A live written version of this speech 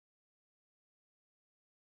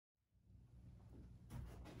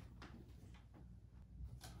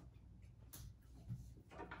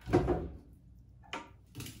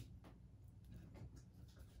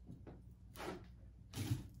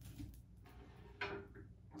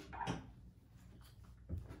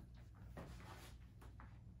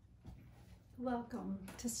Welcome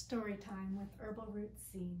to Storytime with Herbal Roots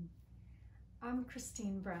zine. I'm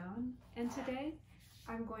Kristine Brown, and today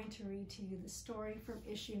I'm going to read to you the story from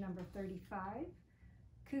issue number 35,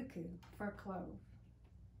 Cuckoo for Clove.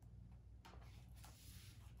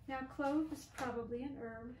 Now, clove is probably an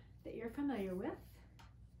herb that you're familiar with,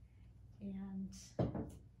 and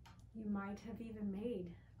you might have even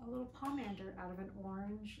made a little pomander out of an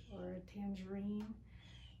orange or a tangerine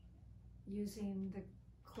using the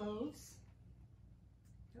cloves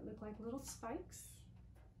that look like little spikes,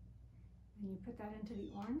 and you put that into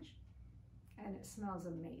the orange and it smells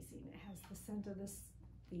amazing. It has the scent of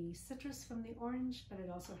the citrus from the orange, but it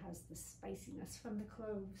also has the spiciness from the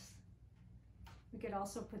cloves. We could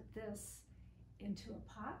also put this into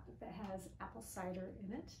a pot that has apple cider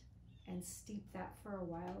in it and steep that for a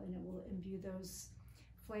while, and it will imbue those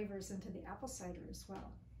flavors into the apple cider as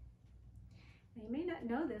well. Now, you may not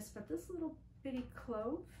know this, but this little bitty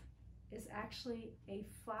clove is actually a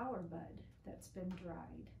flower bud that's been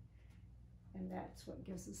dried, and that's what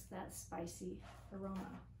gives us that spicy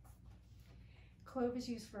aroma. Clove is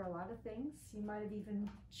used for a lot of things. You might have even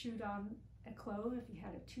chewed on a clove if you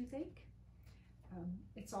had a toothache.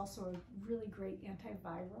 It's also a really great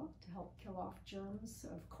antiviral to help kill off germs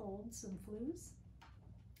of colds and flus,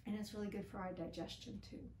 and it's really good for our digestion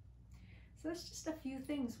too. So that's just a few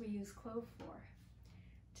things we use clove for.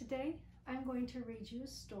 Today I'm going to read you a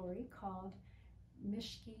story called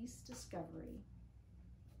Meishke's Discovery.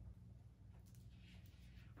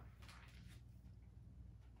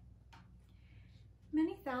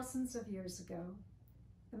 Many thousands of years ago,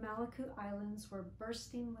 the Maluku Islands were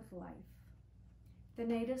bursting with life. The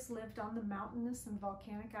natives lived on the mountainous and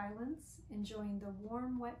volcanic islands, enjoying the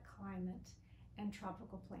warm, wet climate and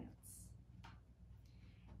tropical plants.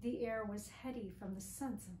 The air was heady from the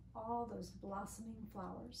scents of all those blossoming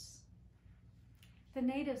flowers. The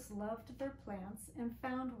natives loved their plants and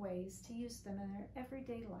found ways to use them in their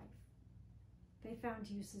everyday life. They found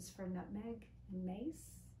uses for nutmeg and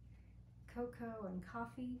mace, cocoa and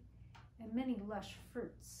coffee, and many lush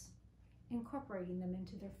fruits, incorporating them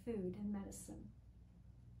into their food and medicine.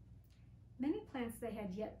 Many plants they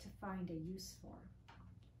had yet to find a use for.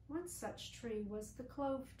 One such tree was the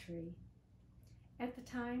clove tree. At the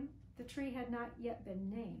time, the tree had not yet been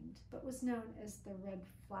named, but was known as the red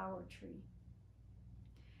flower tree.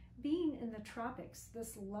 Being in the tropics,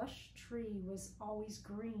 this lush tree was always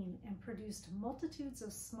green and produced multitudes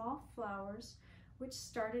of small flowers which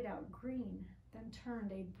started out green, then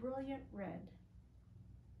turned a brilliant red.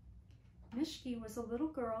 Meishke was a little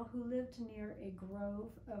girl who lived near a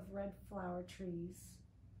grove of red flower trees.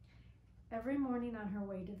 Every morning on her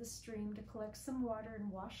way to the stream to collect some water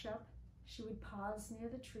and wash up, she would pause near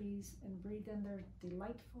the trees and breathe in their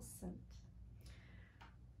delightful scent.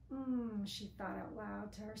 She thought out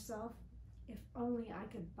loud to herself, if only I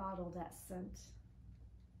could bottle that scent.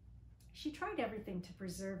 She tried everything to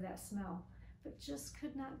preserve that smell, but just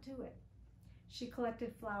could not do it. She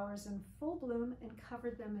collected flowers in full bloom and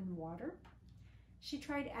covered them in water. She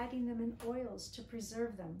tried adding them in oils to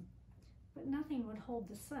preserve them, but nothing would hold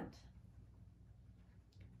the scent.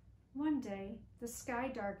 One day, the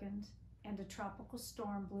sky darkened and a tropical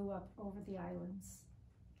storm blew up over the islands.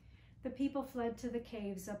 The people fled to the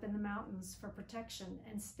caves up in the mountains for protection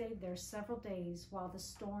and stayed there several days while the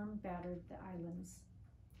storm battered the islands.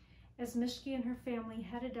 As Meishke and her family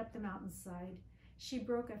headed up the mountainside, she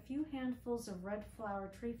broke a few handfuls of red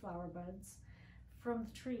tree flower buds from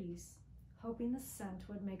the trees, hoping the scent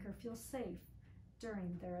would make her feel safe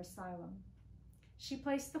during their asylum. She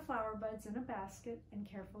placed the flower buds in a basket and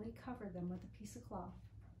carefully covered them with a piece of cloth.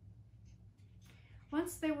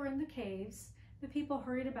 Once they were in the caves, the people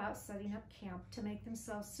hurried about setting up camp to make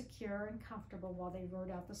themselves secure and comfortable while they rode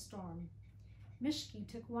out the storm. Meishke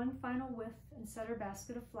took one final whiff and set her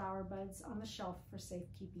basket of flower buds on the shelf for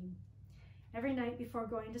safekeeping. Every night before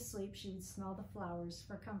going to sleep, she would smell the flowers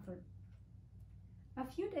for comfort. A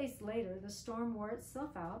few days later, the storm wore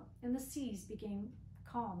itself out and the seas became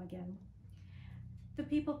calm again. The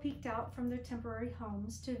people peeked out from their temporary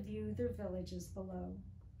homes to view their villages below.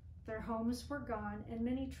 Their homes were gone and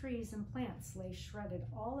many trees and plants lay shredded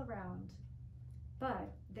all around.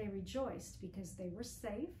 But they rejoiced because they were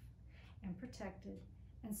safe and protected,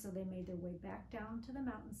 and so they made their way back down to the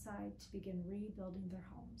mountainside to begin rebuilding their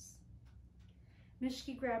homes.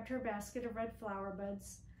 Meishke grabbed her basket of red flower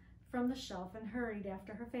buds from the shelf and hurried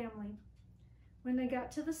after her family. When they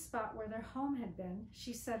got to the spot where their home had been,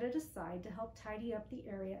 she set it aside to help tidy up the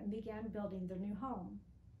area and began building their new home.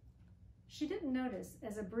 She didn't notice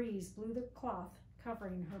as a breeze blew the cloth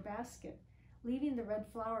covering her basket, leaving the red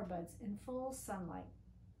flower buds in full sunlight.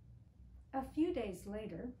 A few days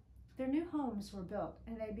later, Their new homes were built,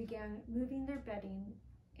 and they began moving their bedding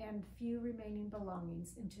and few remaining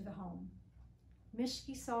belongings into the home.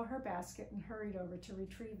 Meishke saw her basket and hurried over to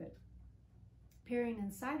retrieve it. Peering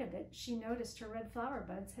inside of it, she noticed her red flower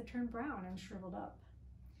buds had turned brown and shriveled up.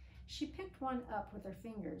 She picked one up with her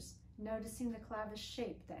fingers, noticing the clavish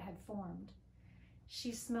shape that had formed.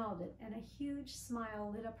 She smelled it, and a huge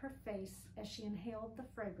smile lit up her face as she inhaled the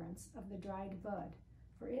fragrance of the dried bud,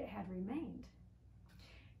 for it had remained.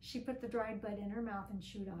 She put the dried bud in her mouth and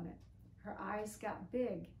chewed on it. Her eyes got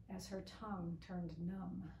big as her tongue turned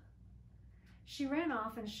numb. She ran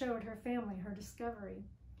off and showed her family her discovery.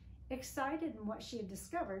 Excited in what she had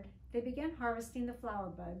discovered, they began harvesting the flower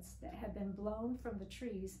buds that had been blown from the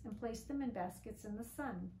trees and placed them in baskets in the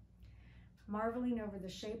sun. Marveling over the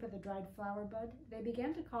shape of the dried flower bud, they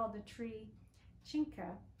began to call the tree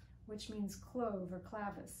cinca, which means clove or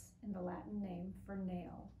clavis in the Latin name for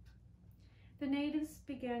nail. The natives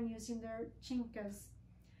began using their cincas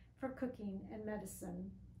for cooking and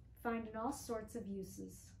medicine, finding all sorts of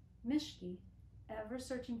uses. Meishke, ever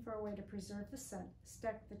searching for a way to preserve the scent,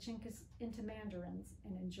 stuck the cincas into mandarins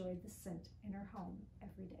and enjoyed the scent in her home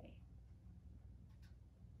every day.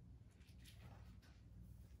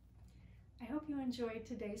 I hope you enjoyed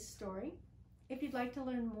today's story. If you'd like to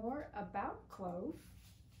learn more about clove,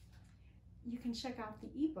 you can check out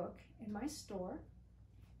the ebook in my store,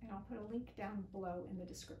 and I'll put a link down below in the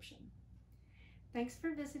description. Thanks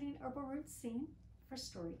for visiting Herbal Roots zine for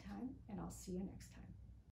Storytime, and I'll see you next time.